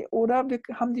alles neu oder wir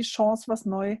haben die Chance, was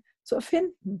neu zu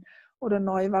erfinden oder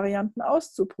neue Varianten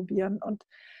auszuprobieren.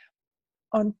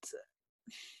 Und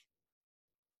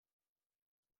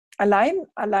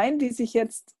allein wie sich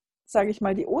jetzt, sage ich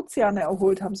mal, die Ozeane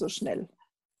erholt haben so schnell.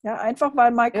 Ja, einfach weil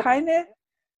mal keine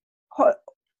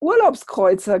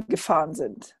Urlaubskreuzer gefahren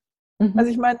sind.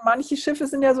 Also ich meine, manche Schiffe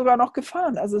sind ja sogar noch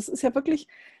gefahren. Also es ist ja wirklich,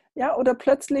 ja, oder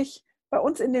plötzlich bei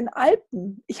uns in den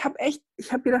Alpen. Ich habe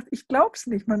gedacht, ich glaube es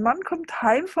nicht. Mein Mann kommt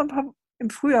heim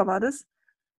im Frühjahr war das,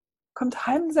 kommt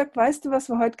heim und sagt, weißt du, was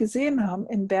wir heute gesehen haben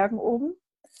in Bergen oben?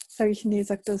 Sage ich, nee,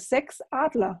 sagt er, 6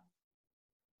 Adler.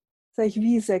 Sag ich,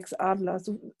 wie 6 Adler?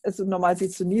 Also normal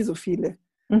siehst du nie so viele.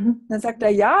 Dann sagt er,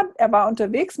 ja, er war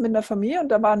unterwegs mit einer Familie und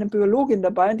da war eine Biologin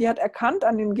dabei und die hat erkannt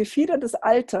an dem Gefieder das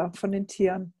Alter von den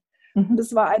Tieren. Und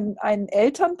es war ein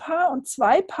Elternpaar und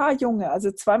 2 Paar Junge, also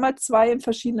 2x2 in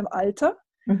verschiedenem Alter.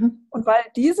 Und weil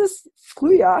dieses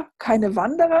Frühjahr keine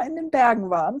Wanderer in den Bergen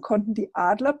waren, konnten die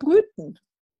Adler brüten.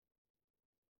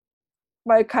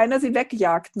 Weil keiner sie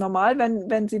wegjagt. Normal,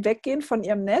 wenn sie weggehen von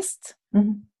ihrem Nest,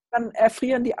 dann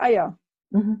erfrieren die Eier.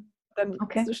 Dann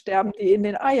sterben die in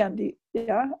den Eiern.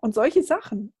 Ja? Und solche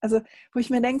Sachen. Also, wo ich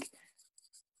mir denke,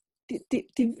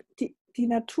 die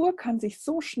Natur kann sich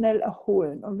so schnell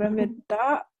erholen. Und wenn wir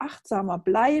da achtsamer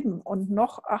bleiben und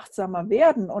noch achtsamer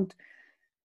werden, und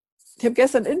ich habe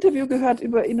gestern ein Interview gehört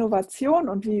über Innovation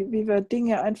und wie wir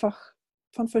Dinge einfach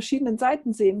von verschiedenen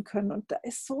Seiten sehen können. Und da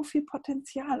ist so viel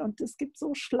Potenzial und es gibt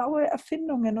so schlaue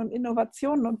Erfindungen und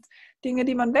Innovationen und Dinge,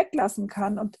 die man weglassen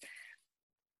kann. Und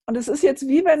es ist jetzt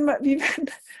wie wenn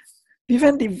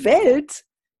die Welt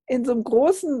in so einem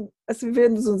großen, also wie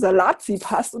wenn du so ein Salatsieb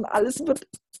hast und alles wird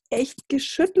echt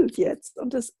geschüttelt jetzt.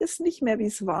 Und es ist nicht mehr, wie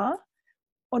es war.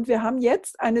 Und wir haben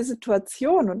jetzt eine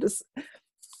Situation und das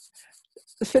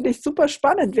finde ich super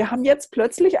spannend. Wir haben jetzt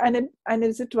plötzlich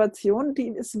eine Situation, die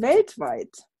ist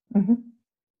weltweit.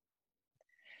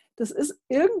 Das ist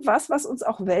irgendwas, was uns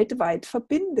auch weltweit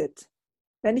verbindet.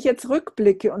 Wenn ich jetzt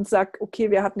rückblicke und sage,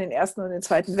 okay, wir hatten den Ersten und den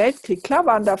Zweiten Weltkrieg, klar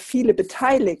waren da viele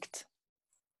beteiligt.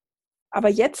 Aber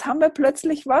jetzt haben wir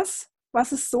plötzlich was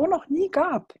es so noch nie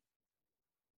gab.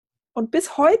 Und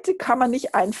bis heute kann man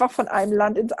nicht einfach von einem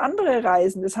Land ins andere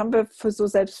reisen. Das haben wir für so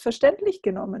selbstverständlich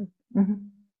genommen.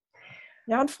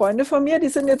 Ja, und Freunde von mir, die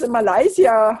sind jetzt in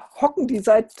Malaysia, hocken die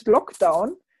seit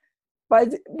Lockdown,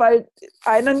 weil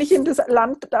einer nicht in das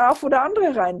Land darf, wo der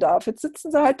andere rein darf. Jetzt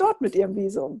sitzen sie halt dort mit ihrem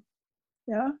Visum.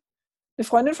 Ja. Eine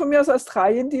Freundin von mir aus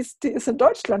Australien, die ist in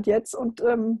Deutschland jetzt und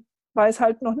weiß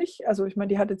halt noch nicht, also ich meine,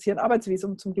 die hat jetzt hier ein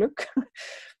Arbeitsvisum zum Glück.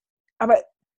 Aber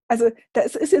also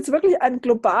das ist jetzt wirklich ein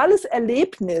globales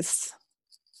Erlebnis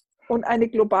und eine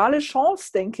globale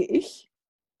Chance, denke ich,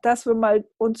 dass wir mal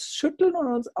uns schütteln und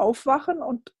uns aufwachen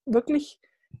und wirklich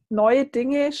neue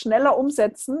Dinge schneller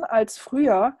umsetzen als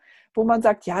früher, wo man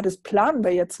sagt, ja, das planen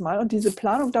wir jetzt mal. Und diese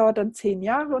Planung dauert dann 10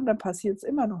 Jahre und dann passiert es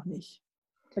immer noch nicht.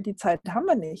 Weil die Zeit haben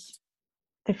wir nicht.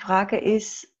 Die Frage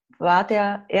ist, war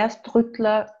der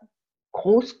Erstrüttler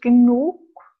groß genug,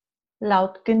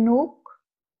 laut genug,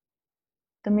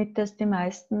 damit das die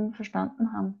meisten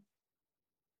verstanden haben?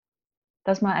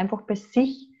 Dass man einfach bei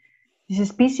sich,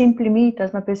 dieses Be Simply Me,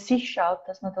 dass man bei sich schaut,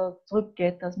 dass man da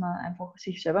zurückgeht, dass man einfach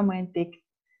sich selber mal entdeckt,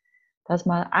 dass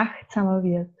man achtsamer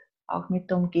wird, auch mit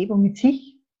der Umgebung, mit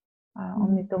sich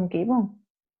und mit der Umgebung.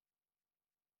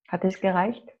 Hat es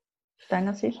gereicht, aus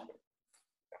deiner Sicht?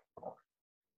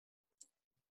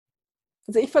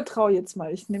 Also ich vertraue jetzt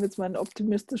mal, ich nehme jetzt meine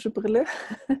optimistische Brille.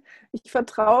 Ich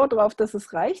vertraue darauf, dass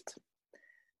es reicht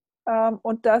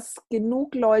und dass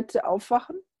genug Leute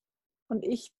aufwachen. Und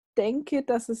ich denke,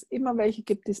 dass es immer welche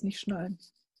gibt, die es nicht schnallen.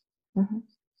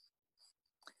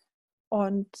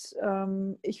 Und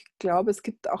ich glaube, es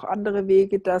gibt auch andere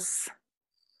Wege, dass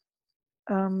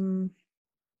also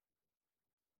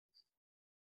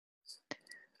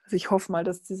ich hoffe mal,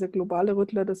 dass dieser globale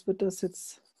Rüttler, dass wir das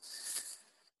jetzt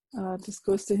das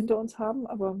Größte hinter uns haben,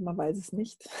 aber man weiß es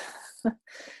nicht.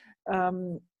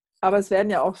 Aber es werden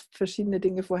ja auch verschiedene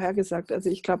Dinge vorhergesagt. Also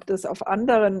ich glaube, dass auf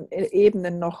anderen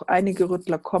Ebenen noch einige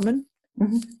Rüttler kommen,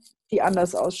 die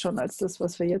anders ausschauen als das,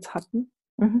 was wir jetzt hatten.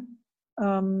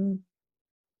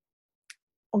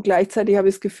 Und gleichzeitig habe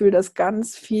ich das Gefühl, dass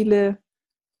ganz viele,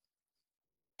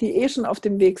 die schon auf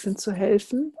dem Weg sind zu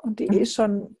helfen und die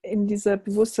schon in dieser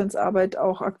Bewusstseinsarbeit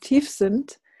auch aktiv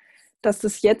sind, dass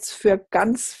das jetzt für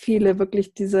ganz viele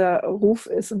wirklich dieser Ruf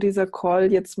ist und dieser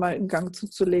Call jetzt mal in Gang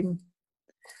zuzulegen.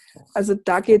 Also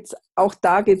da geht's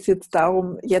jetzt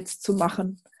darum, jetzt zu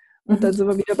machen. Und dann sind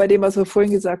wir wieder bei dem, was wir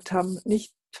vorhin gesagt haben.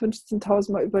 Nicht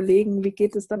 15.000 Mal überlegen, wie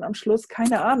geht es dann am Schluss?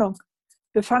 Keine Ahnung.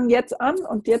 Wir fangen jetzt an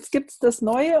und jetzt gibt es das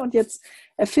Neue und jetzt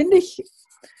erfinde ich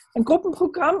ein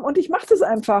Gruppenprogramm und ich mache das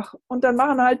einfach. Und dann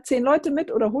machen halt 10 Leute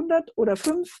mit oder 100 oder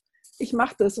 5. Ich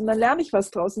mache das und dann lerne ich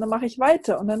was draus und dann mache ich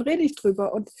weiter und dann rede ich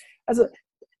drüber. Und also,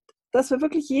 dass wir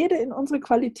wirklich jede in unsere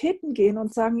Qualitäten gehen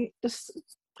und sagen, das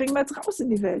bringen wir jetzt raus in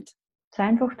die Welt. Sei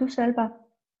einfach du selber,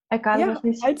 egal was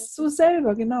ist. Als du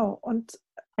selber, genau. Und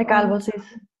egal was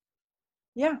ist.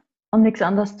 Ja. Und nichts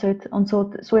anderes zählt. Und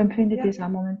so empfinde ich das auch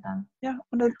momentan. Ja,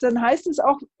 und dann heißt es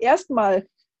auch erstmal,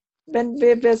 wenn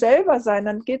wir selber sein,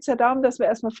 dann geht es ja darum, dass wir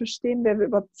erstmal verstehen, wer wir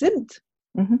überhaupt sind.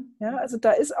 Ja, also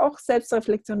da ist auch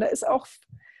Selbstreflexion, da ist auch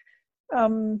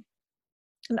ein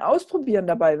Ausprobieren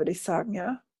dabei, würde ich sagen.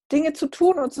 Ja? Dinge zu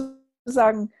tun und zu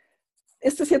sagen,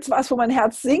 ist das jetzt was, wo mein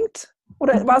Herz singt?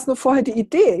 Oder war es nur vorher die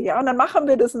Idee? Ja, und dann machen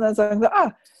wir das und dann sagen wir,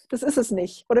 das ist es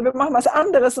nicht. Oder wir machen was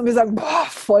anderes und wir sagen, boah,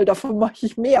 voll, davon mache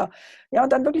ich mehr. Ja,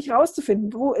 und dann wirklich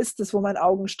rauszufinden, wo ist es, wo meine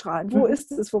Augen strahlen? Wo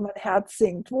ist es, wo mein Herz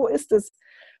singt? Wo ist es,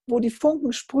 wo die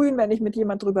Funken sprühen, wenn ich mit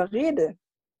jemand drüber rede?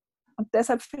 Und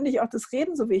deshalb finde ich auch das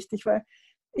Reden so wichtig, weil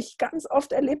ich ganz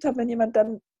oft erlebt habe, wenn jemand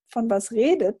dann von was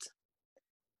redet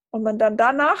und man dann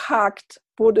danach hakt,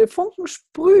 wo die Funken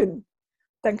sprühen,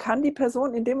 dann kann die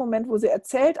Person in dem Moment, wo sie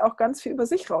erzählt, auch ganz viel über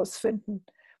sich rausfinden.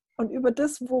 Und über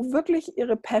das, wo wirklich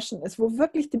ihre Passion ist, wo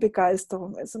wirklich die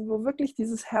Begeisterung ist und wo wirklich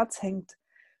dieses Herz hängt.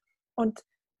 Und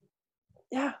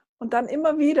ja, und dann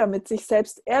immer wieder mit sich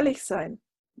selbst ehrlich sein,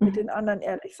 mit den anderen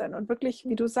ehrlich sein. Und wirklich,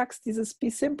 wie du sagst, dieses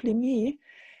Be Simply Me,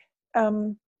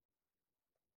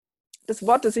 das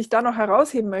Wort, das ich da noch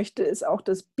herausheben möchte, ist auch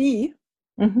das Be.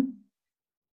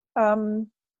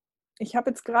 Ich habe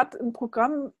jetzt gerade ein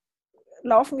Programm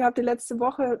laufen gehabt, die letzte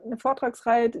Woche, eine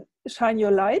Vortragsreihe Shine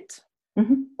Your Light.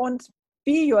 Und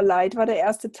Be Your Light war der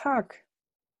erste Tag.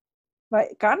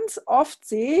 Weil ganz oft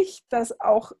sehe ich, dass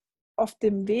auch auf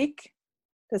dem Weg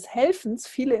des Helfens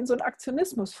viele in so einen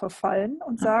Aktionismus verfallen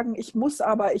und sagen, ich muss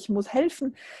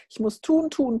helfen, ich muss tun.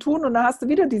 Und dann hast du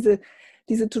wieder diese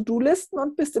To-Do-Listen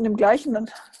und bist in dem gleichen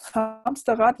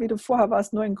Hamsterrad, wie du vorher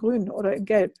warst, nur in grün oder in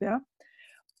gelb. Ja?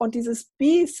 Und dieses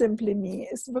Be Simply Me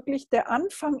ist wirklich, der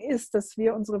Anfang ist, dass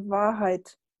wir unsere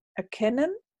Wahrheit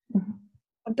erkennen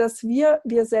und dass wir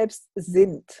selbst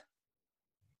sind.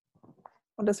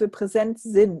 Und dass wir präsent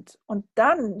sind. Und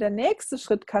dann, der nächste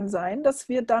Schritt kann sein, dass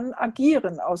wir dann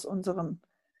agieren aus unserem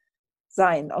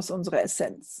Sein, aus unserer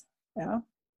Essenz. Ja?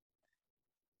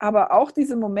 Aber auch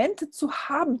diese Momente zu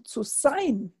haben, zu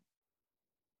sein,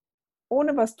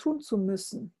 ohne was tun zu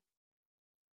müssen.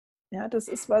 Ja, das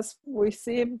ist was, wo ich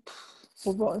sehe,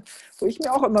 wo ich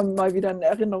mir auch immer mal wieder einen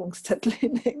Erinnerungszettel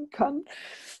hinlegen kann.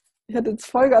 Ich hatte jetzt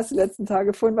Vollgas die letzten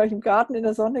Tage. Vorhin war ich im Garten in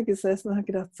der Sonne gesessen und habe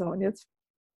gedacht, so, und jetzt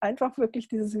einfach wirklich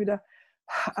dieses wieder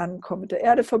ankommen, mit der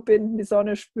Erde verbinden, die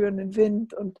Sonne spüren, den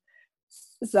Wind und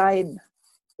sein,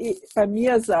 bei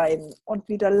mir sein und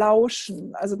wieder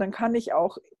lauschen. Also dann kann ich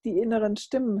auch die inneren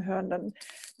Stimmen hören,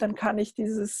 dann kann ich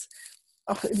dieses,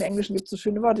 auch im Englischen gibt es so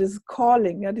schöne Worte, dieses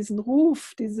Calling, ja, diesen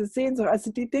Ruf, diese Sehnsucht,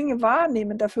 also die Dinge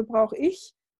wahrnehmen, dafür brauche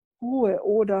ich Ruhe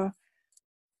oder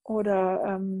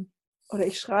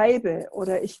ich schreibe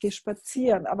oder ich gehe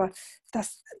spazieren, aber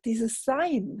dieses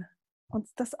Sein,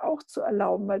 uns das auch zu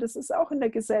erlauben, weil das ist auch in der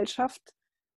Gesellschaft,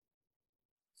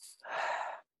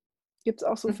 gibt es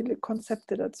auch so viele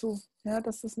Konzepte dazu, ja,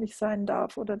 dass es nicht sein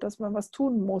darf oder dass man was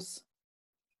tun muss.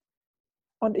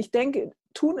 Und ich denke,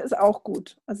 tun ist auch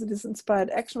gut. Also dieses Inspired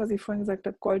Action, was ich vorhin gesagt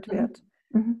habe, Gold wert.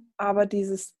 Aber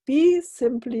dieses Be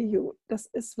Simply You, das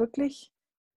ist wirklich,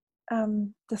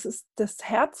 das ist das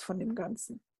Herz von dem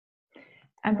Ganzen.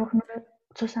 Einfach nur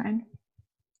zu sein,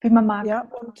 wie man mag. Ja,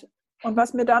 und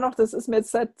was mir da noch, das ist mir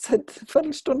jetzt seit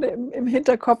Viertelstunde im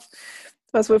Hinterkopf,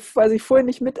 was ich vorhin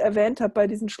nicht mit erwähnt habe bei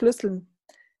diesen Schlüsseln.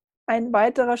 Ein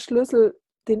weiterer Schlüssel,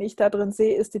 den ich da drin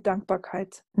sehe, ist die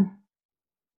Dankbarkeit.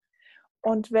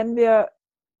 Und wenn wir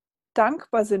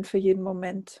dankbar sind für jeden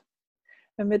Moment,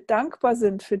 wenn wir dankbar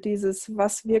sind für dieses,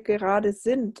 was wir gerade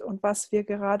sind und was wir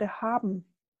gerade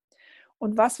haben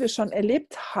und was wir schon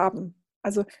erlebt haben.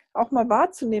 Also auch mal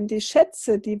wahrzunehmen, die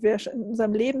Schätze, die wir in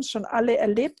unserem Leben schon alle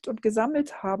erlebt und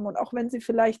gesammelt haben. Und auch wenn sie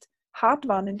vielleicht hart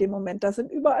waren in dem Moment, da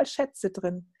sind überall Schätze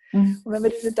drin. Und wenn wir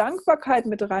diese Dankbarkeit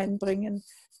mit reinbringen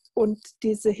und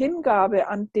diese Hingabe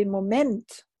an den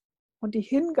Moment und die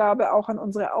Hingabe auch an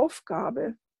unsere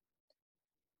Aufgabe,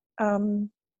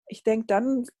 ich denke,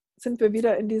 dann sind wir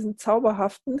wieder in diesem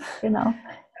Zauberhaften. Genau.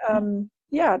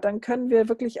 Ja, dann können wir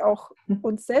wirklich auch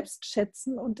uns selbst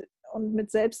schätzen und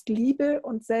mit Selbstliebe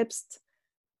und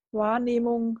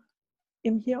Selbstwahrnehmung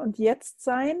im Hier und Jetzt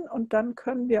sein. Und dann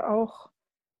können wir auch,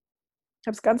 ich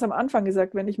habe es ganz am Anfang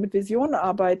gesagt, wenn ich mit Visionen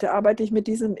arbeite, arbeite ich mit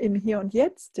diesem im Hier und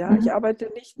Jetzt. Ja? Ich arbeite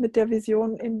nicht mit der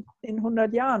Vision in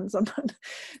 100 Jahren, sondern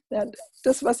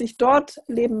das, was ich dort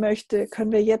leben möchte,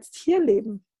 können wir jetzt hier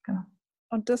leben. Genau.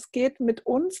 Und das geht mit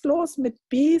uns los, mit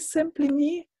Be Simply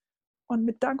Me und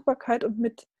mit Dankbarkeit und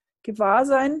mit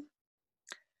Gewahrsein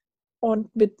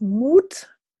und mit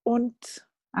Mut und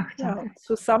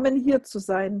zusammen hier zu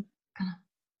sein. Genau.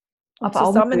 Und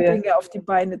zusammen Dinge auf die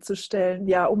Beine zu stellen.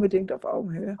 Ja, unbedingt auf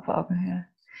Augenhöhe. Auf Augenhöhe.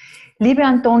 Liebe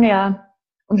Antonia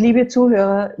und liebe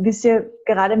Zuhörer, wie ihr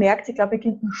gerade merkt, ich glaube, wir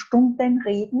könnten Stunden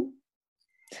reden.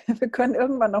 Wir können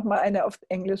irgendwann noch mal eine auf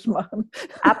Englisch machen.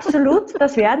 Absolut,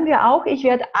 das werden wir auch. Ich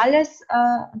werde alles,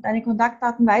 deine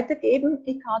Kontaktdaten weitergeben.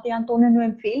 Ich kann die Antonia nur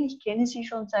empfehlen. Ich kenne sie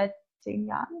schon seit 10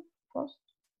 Jahren fast.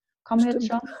 Kann man jetzt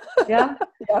schon? Ja.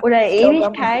 Ja, oder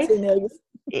Ewigkeit.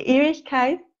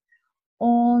 Ewigkeit.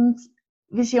 Und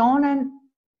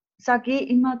Visionen, sage ich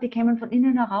immer, die kommen von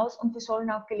innen heraus und die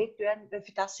sollen auch gelebt werden, weil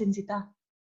für das sind sie da.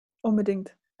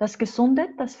 Unbedingt. Das gesundet,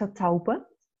 das verzaubert.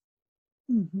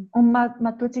 Und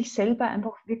man tut sich selber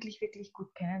einfach wirklich, wirklich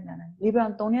gut kennenlernen. Liebe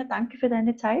Antonia, danke für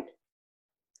deine Zeit.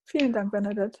 Vielen Dank,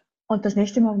 Bernadette. Und das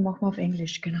nächste Mal machen wir auf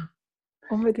Englisch, genau.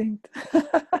 Unbedingt.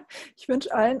 Ich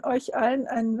wünsche euch allen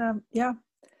ein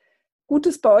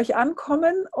gutes bei euch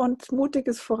ankommen und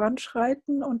mutiges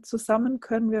Voranschreiten. Und zusammen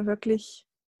können wir wirklich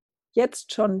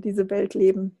jetzt schon diese Welt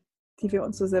leben, die wir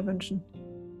uns so sehr wünschen.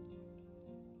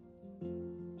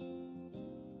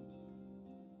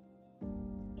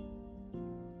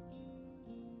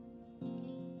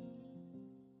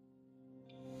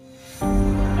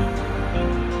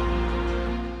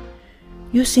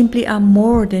 You simply are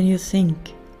more than you think,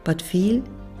 but feel,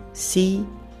 see,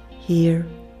 hear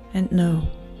and know.